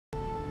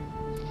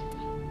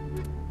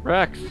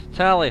Rex,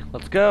 Tally,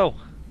 let's go.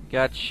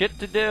 Got shit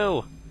to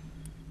do.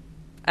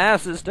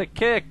 Asses to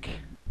kick.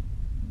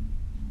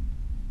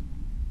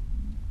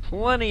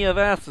 Plenty of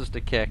asses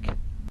to kick.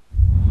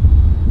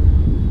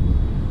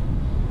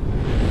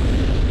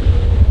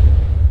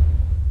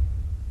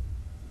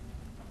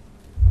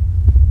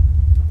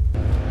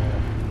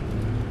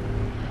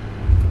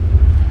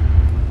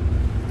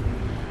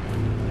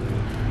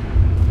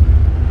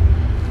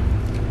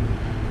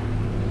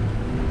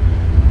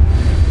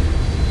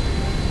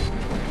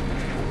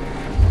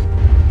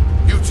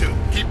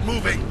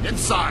 Moving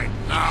inside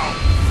now.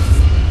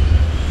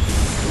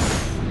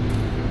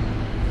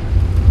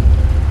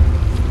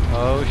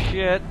 Oh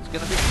shit, it's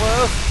gonna be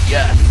close.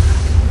 Yes!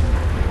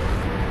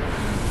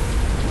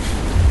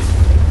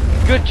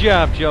 Good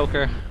job,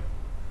 Joker.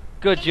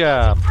 Good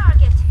job.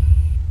 Target.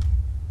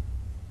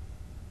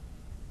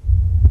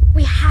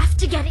 We have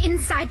to get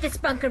inside this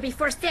bunker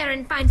before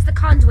Saren finds the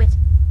conduit.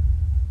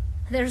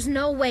 There's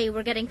no way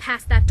we're getting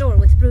past that door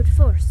with brute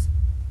force.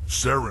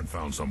 Saren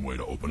found some way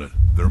to open it.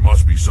 There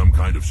must be some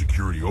kind of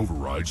security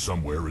override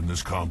somewhere in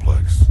this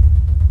complex.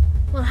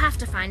 We'll have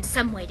to find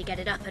some way to get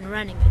it up and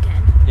running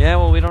again. Yeah,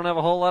 well, we don't have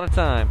a whole lot of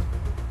time.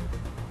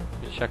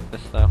 Let me check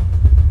this, though.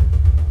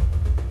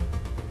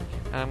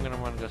 I'm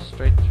gonna want to go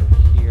straight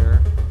through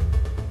here.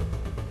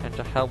 And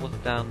to hell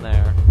with down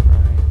there.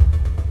 Right.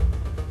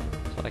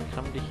 So I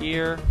come to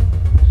here,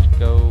 just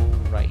go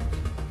right.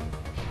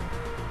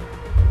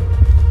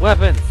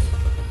 Weapons!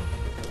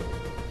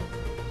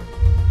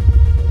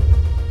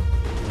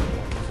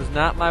 This is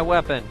not my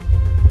weapon.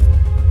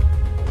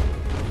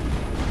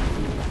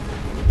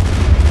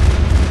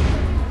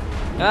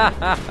 Ha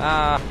ha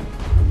ha!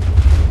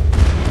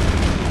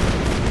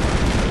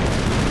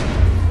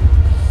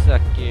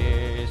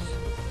 Suckers.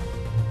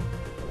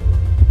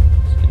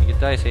 It's gonna get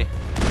dicey.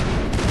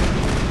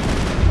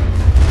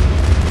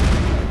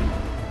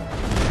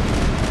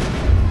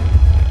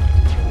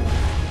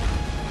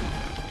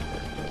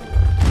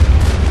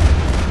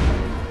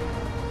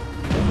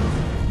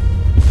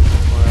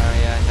 Where are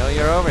ya? I know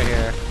you're over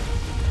here.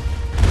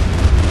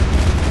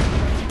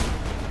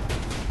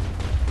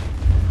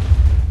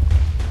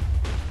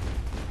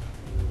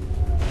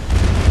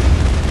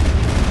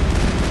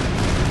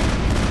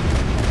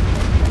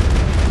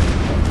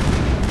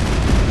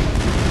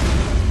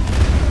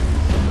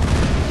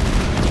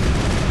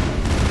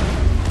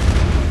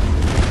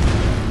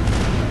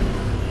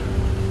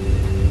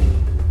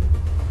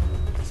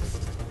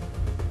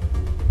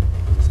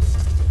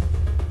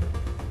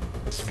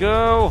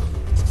 Go!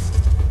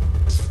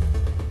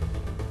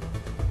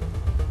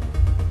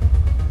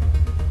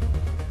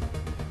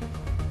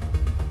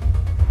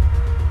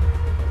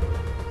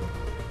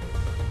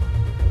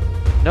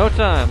 No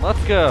time,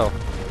 let's go!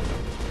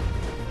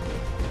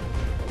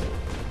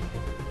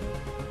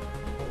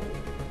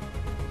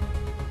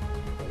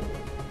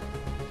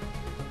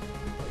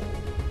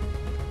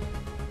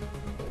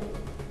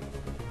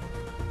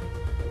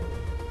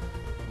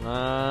 Come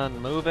on,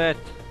 move it!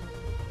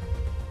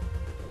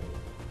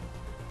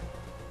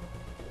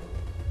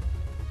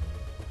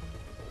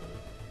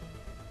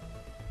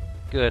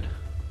 Good.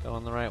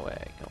 Going the right way.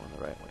 Going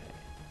the right way.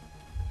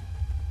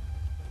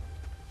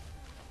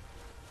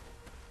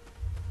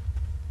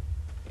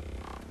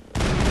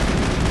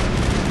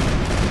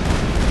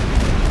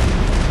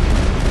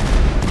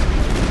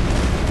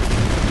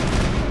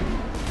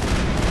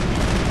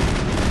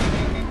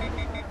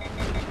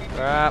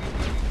 Crap.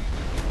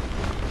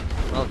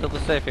 Relatively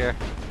safe here.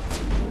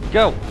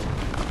 Go!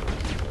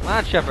 Come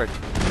on, Shepard.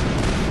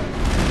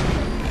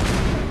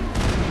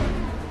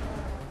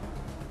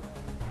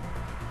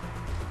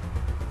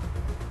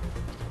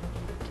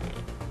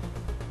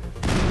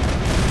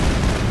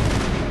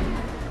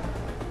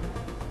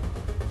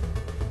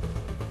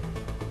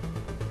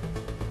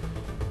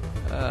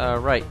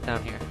 Right,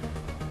 down here.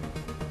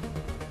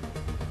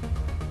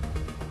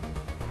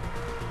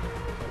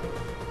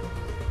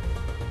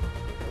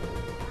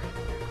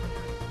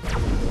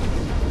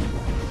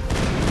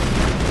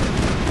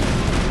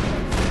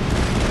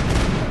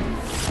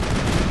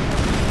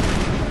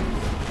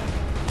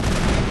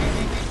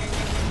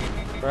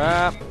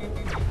 Crap.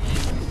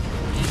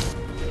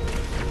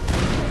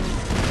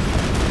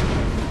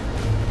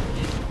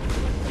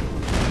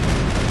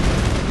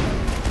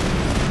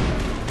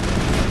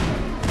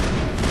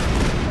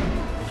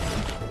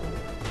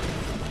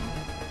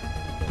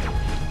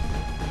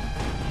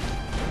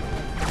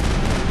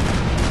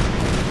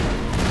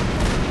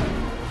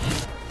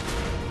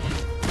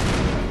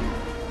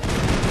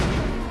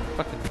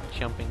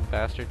 Jumping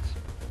bastards.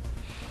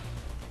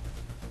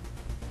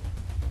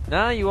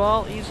 Now you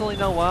all easily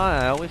know why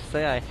I always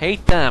say I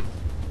hate them.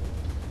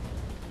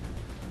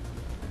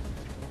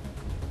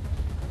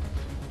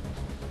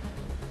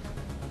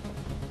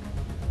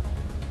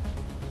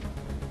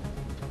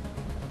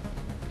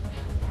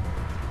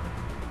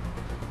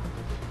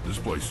 This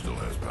place still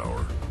has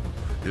power.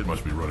 It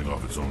must be running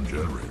off its own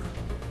generator.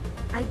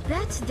 I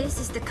bet this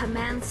is the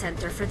command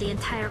center for the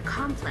entire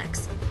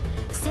complex.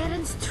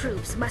 Saren's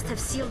troops must have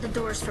sealed the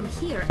doors from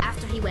here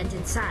after he went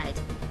inside.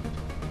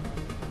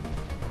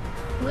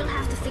 We'll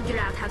have to figure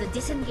out how to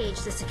disengage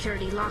the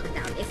security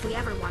lockdown if we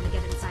ever want to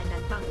get inside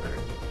that bunker.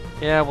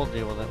 Yeah, we'll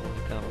deal with it when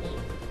it comes.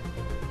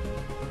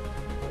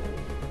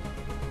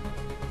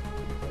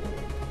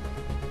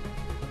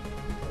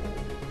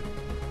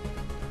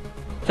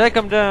 Take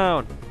him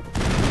down!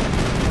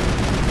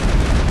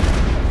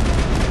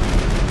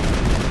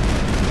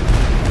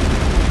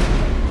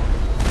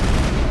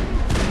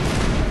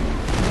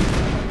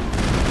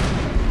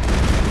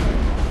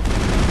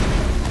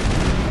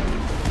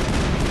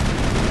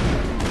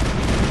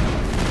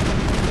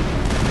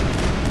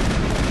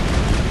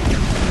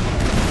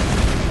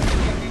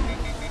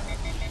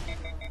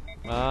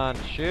 Come on,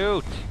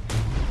 shoot!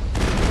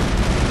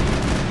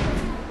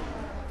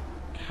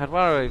 God,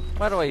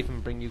 why do I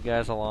even bring you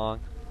guys along?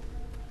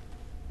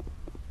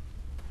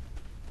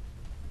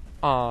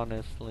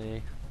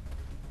 Honestly.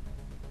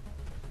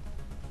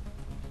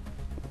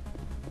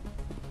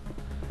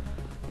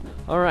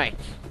 Alright,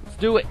 let's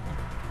do it!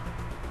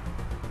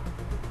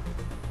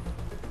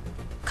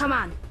 Come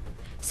on.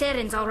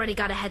 Saren's already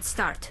got a head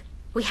start.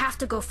 We have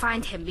to go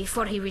find him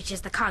before he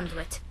reaches the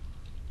conduit.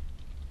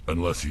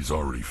 Unless he's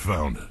already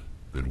found it,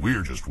 then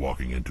we're just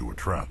walking into a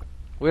trap.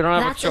 We don't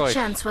have That's a choice. a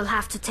chance we'll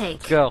have to take.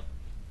 Let's go.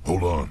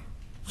 Hold on.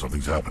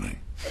 Something's happening.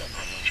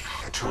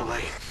 Too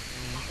late.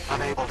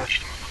 Unable to...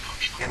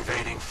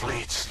 Invading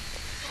fleets.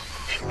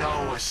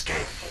 No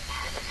escape.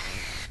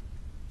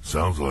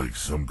 Sounds like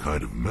some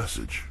kind of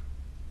message,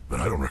 but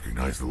I don't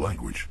recognize the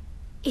language.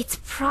 It's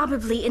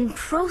probably in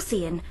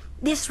Prothean.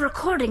 This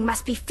recording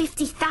must be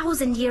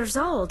 50,000 years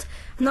old.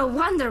 No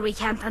wonder we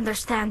can't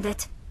understand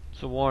it.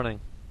 It's a warning.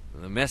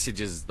 The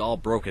message is all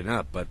broken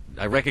up, but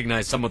I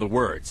recognize some of the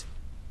words.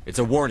 It's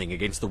a warning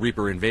against the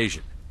Reaper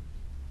invasion.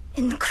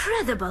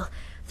 Incredible.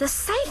 The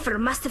cipher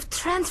must have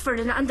transferred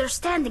an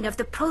understanding of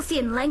the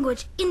Prothean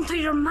language into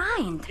your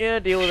mind. Yeah,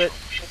 deal with it.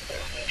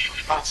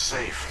 Not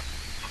safe.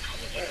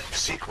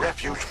 Seek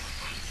refuge.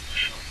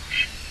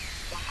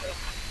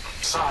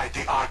 Inside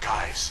the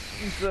archives.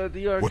 Inside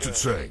the archive. What's it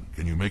saying?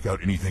 Can you make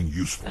out anything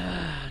useful?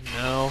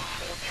 No.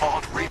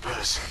 Fought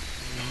Reapers.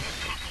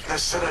 The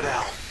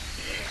Citadel.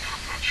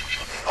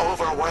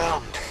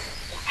 Overwhelmed.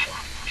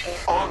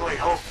 Only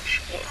hope.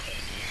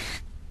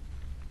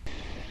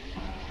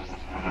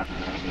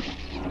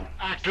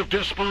 Act of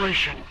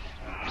desperation.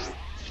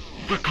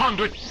 The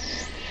conduit.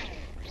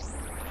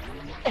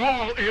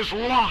 All is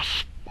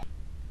lost.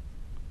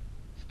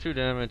 It's too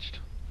damaged.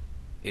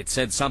 It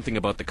said something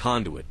about the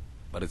conduit,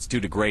 but it's too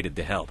degraded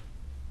to help.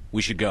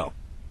 We should go.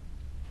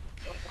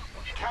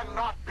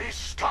 Cannot be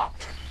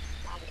stopped.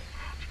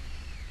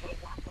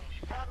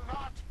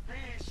 Cannot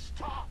be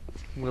stopped.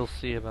 We'll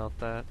see about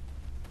that.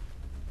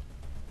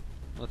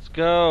 Let's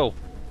go!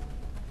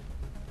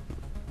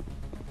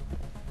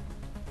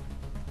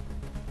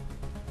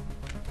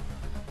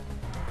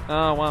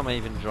 Oh, why am I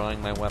even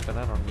drawing my weapon?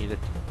 I don't need it.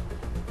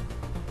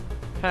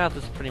 Path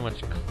is pretty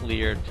much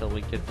clear till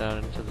we get down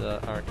into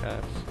the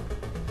archives.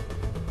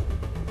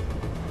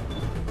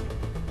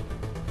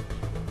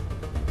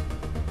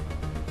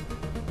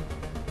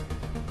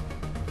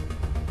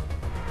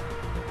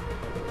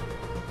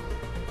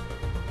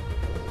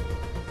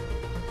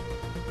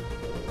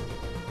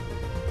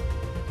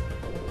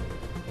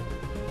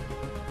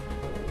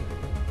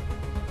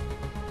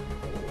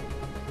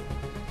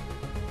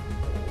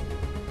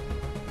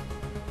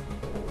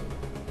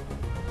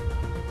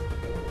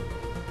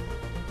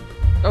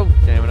 Oh,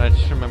 damn it, I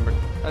just remembered.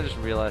 I just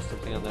realized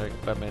something on their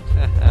equipment.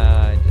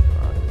 I did it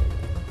wrong.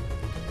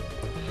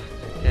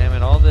 Damn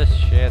it, all this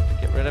shit.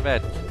 Get rid of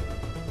it.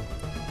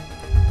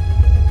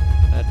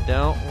 I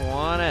don't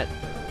want it.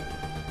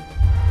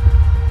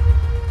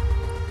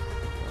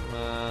 Come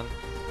on.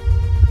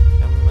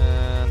 Come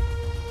on.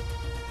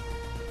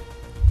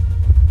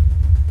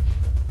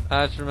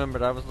 I just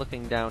remembered I was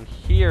looking down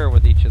here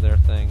with each of their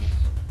things.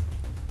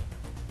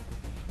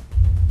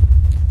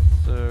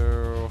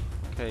 So...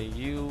 okay,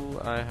 you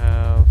I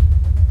have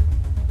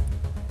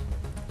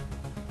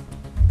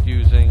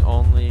using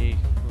only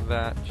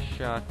that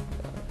shotgun.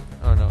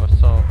 Oh no,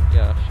 assault,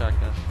 yeah,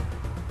 shotgun.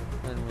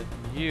 And with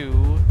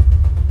you,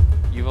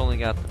 you've only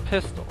got the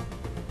pistol.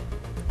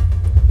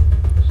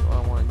 So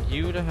I want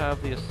you to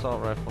have the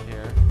assault rifle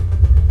here.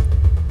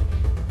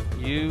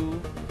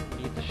 You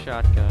need the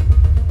shotgun.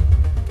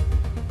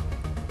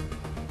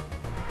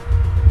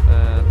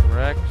 Then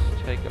Rex,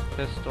 take a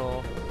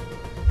pistol.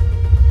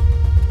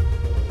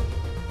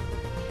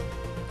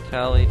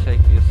 Tally,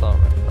 take the assault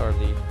rifle, or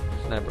the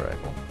sniper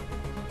rifle.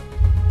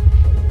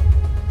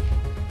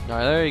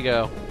 Alright, there you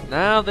go.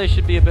 Now they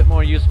should be a bit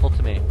more useful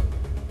to me.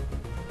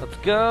 Let's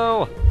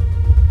go!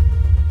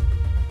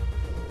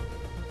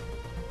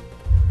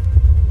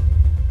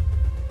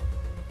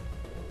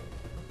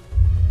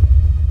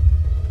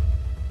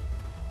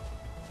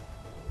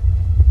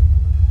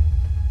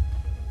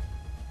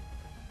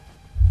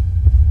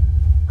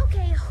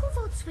 Okay, who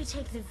votes we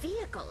take the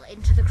vehicle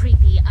into the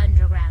creepy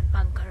underground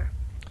bunker?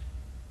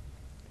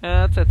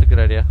 That's a good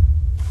idea.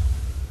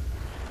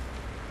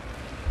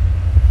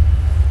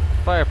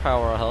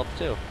 Firepower will help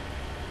too.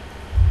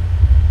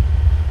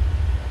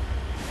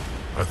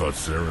 I thought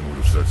Saren would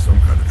have set some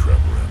kind of trap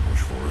or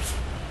ambush for us.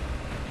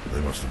 They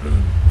must have been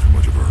in too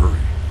much of a hurry.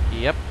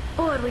 Yep,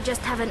 Or we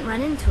just haven't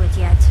run into it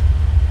yet.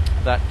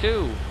 that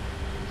too.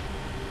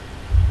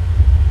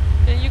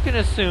 And you can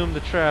assume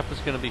the trap is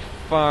going to be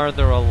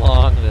farther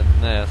along than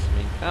this. I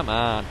mean, come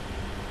on.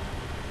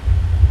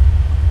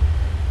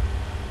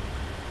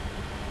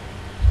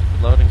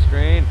 Loading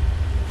screen.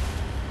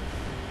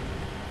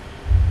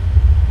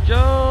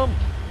 Jump!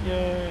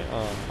 Yay!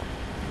 Oh.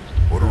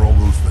 What are all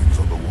those things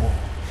on the wall?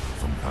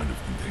 Some kind of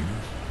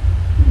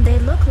containers? They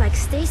look like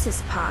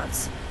stasis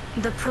pods.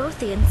 The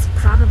Protheans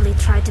probably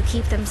tried to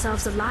keep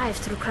themselves alive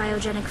through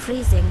cryogenic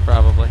freezing.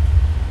 Probably.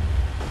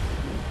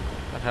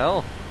 The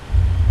hell?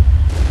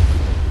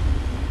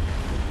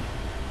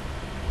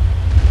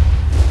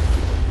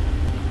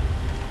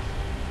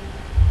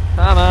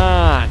 Come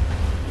on!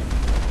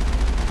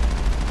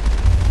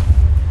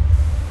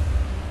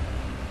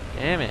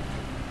 Damn it.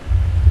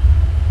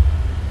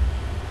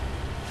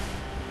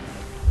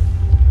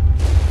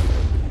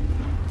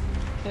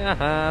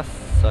 Haha,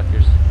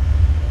 suckers.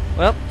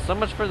 Well, so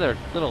much for their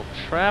little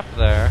trap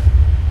there.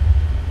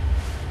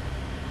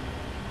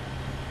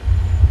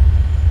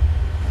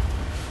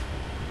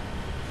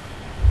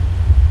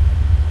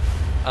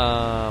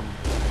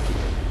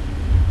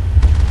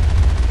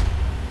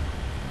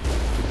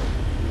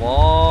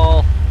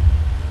 Wall.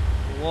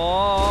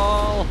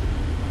 Wall.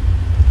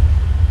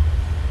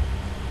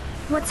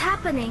 What's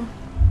happening?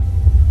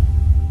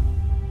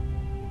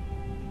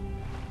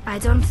 I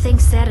don't think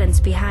Saren's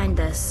behind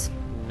this.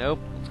 Nope.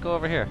 Let's go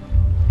over here.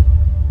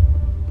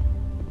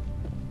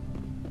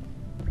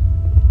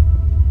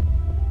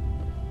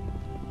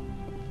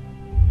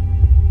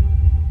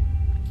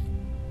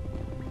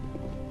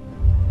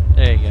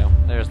 There you go.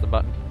 There's the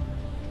button.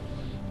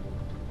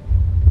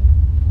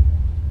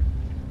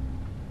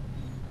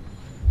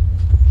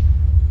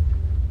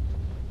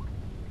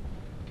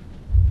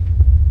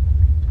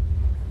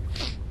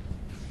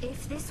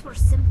 If this were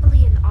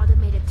simply an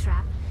automated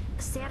trap,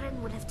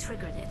 Saren would have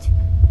triggered it.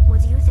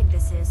 What do you think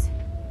this is?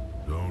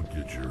 Don't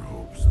get your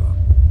hopes up.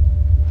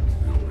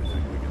 The only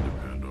thing we can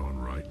depend on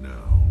right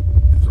now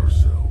is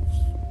ourselves.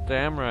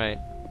 Damn right.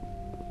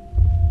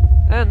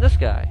 And this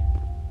guy.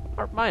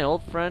 My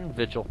old friend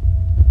Vigil.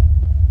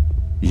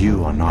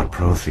 You are not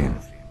Prothean,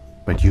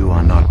 but you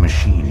are not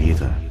machine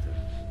either.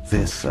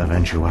 This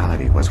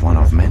eventuality was one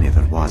of many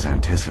that was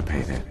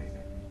anticipated.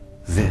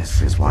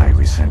 This is why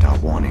we sent our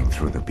warning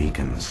through the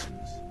beacons.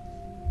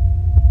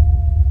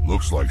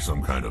 Looks like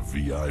some kind of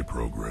VI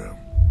program.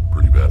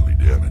 Pretty badly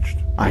damaged.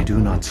 I do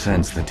not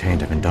sense the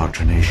taint of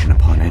indoctrination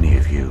upon any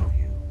of you.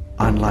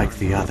 Unlike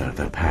the other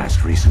that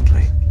passed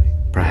recently.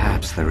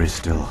 Perhaps there is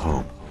still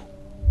hope.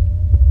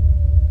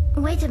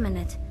 Wait a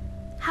minute.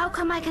 How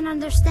come I can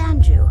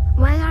understand you?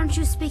 Why aren't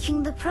you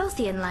speaking the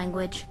Prothean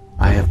language?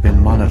 I have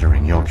been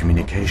monitoring your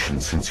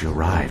communications since you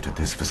arrived at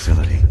this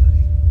facility.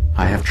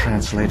 I have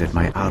translated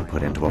my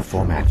output into a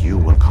format you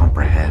will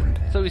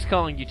comprehend. So he's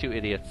calling you two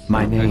idiots.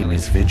 My name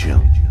is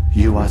Vigil.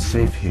 You are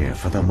safe here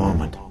for the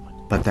moment,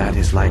 but that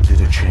is likely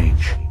to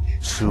change.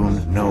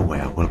 Soon,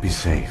 nowhere will be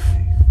safe.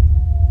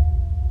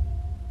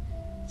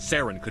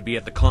 Saren could be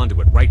at the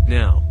conduit right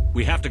now.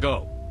 We have to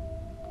go.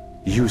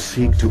 You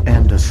seek to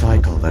end a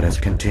cycle that has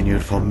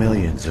continued for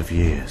millions of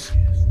years.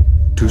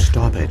 To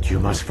stop it, you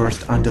must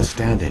first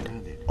understand it,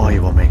 or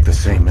you will make the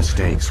same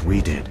mistakes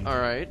we did.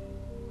 Alright.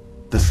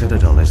 The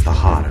Citadel is the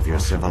heart of your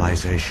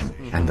civilization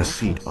and the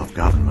seat of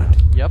government.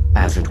 Yep.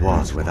 As it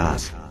was with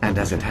us, and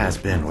as it has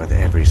been with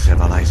every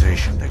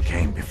civilization that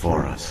came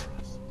before us.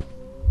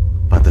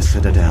 But the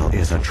Citadel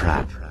is a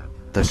trap.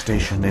 The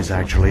station is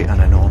actually an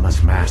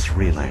enormous mass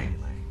relay.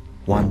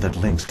 One that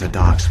links to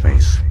dark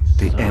space,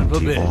 the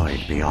empty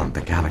void beyond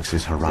the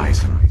galaxy's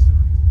horizon.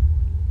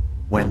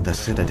 When the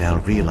Citadel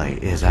relay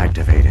is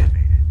activated,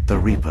 the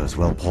Reapers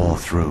will pour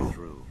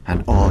through,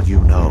 and all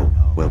you know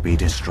will be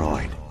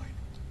destroyed.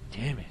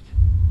 Damn it.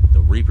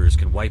 The Reapers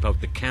can wipe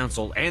out the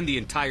Council and the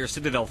entire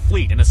Citadel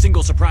fleet in a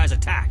single surprise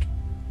attack.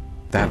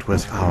 That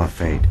was our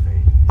fate.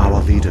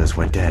 Our leaders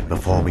were dead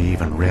before we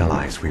even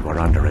realized we were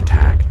under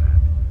attack.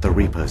 The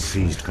Reapers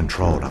seized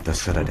control of the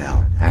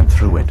Citadel, and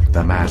through it,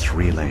 the mass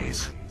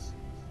relays.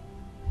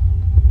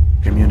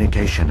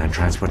 Communication and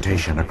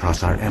transportation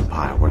across our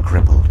empire were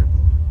crippled.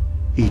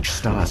 Each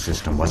star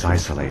system was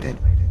isolated,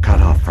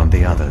 cut off from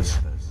the others.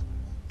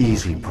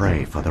 Easy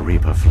prey for the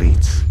Reaper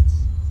fleets.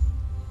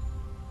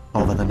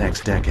 Over the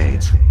next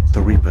decades,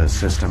 the Reapers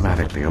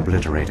systematically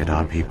obliterated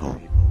our people.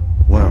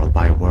 World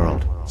by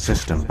world,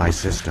 system by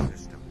system,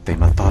 they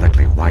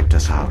methodically wiped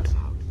us out.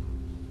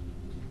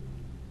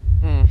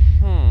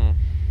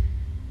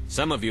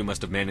 Some of you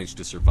must have managed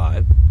to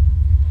survive.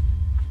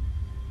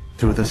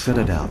 Through the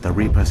Citadel, the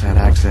Reapers had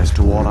access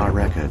to all our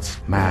records,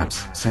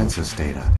 maps, census data.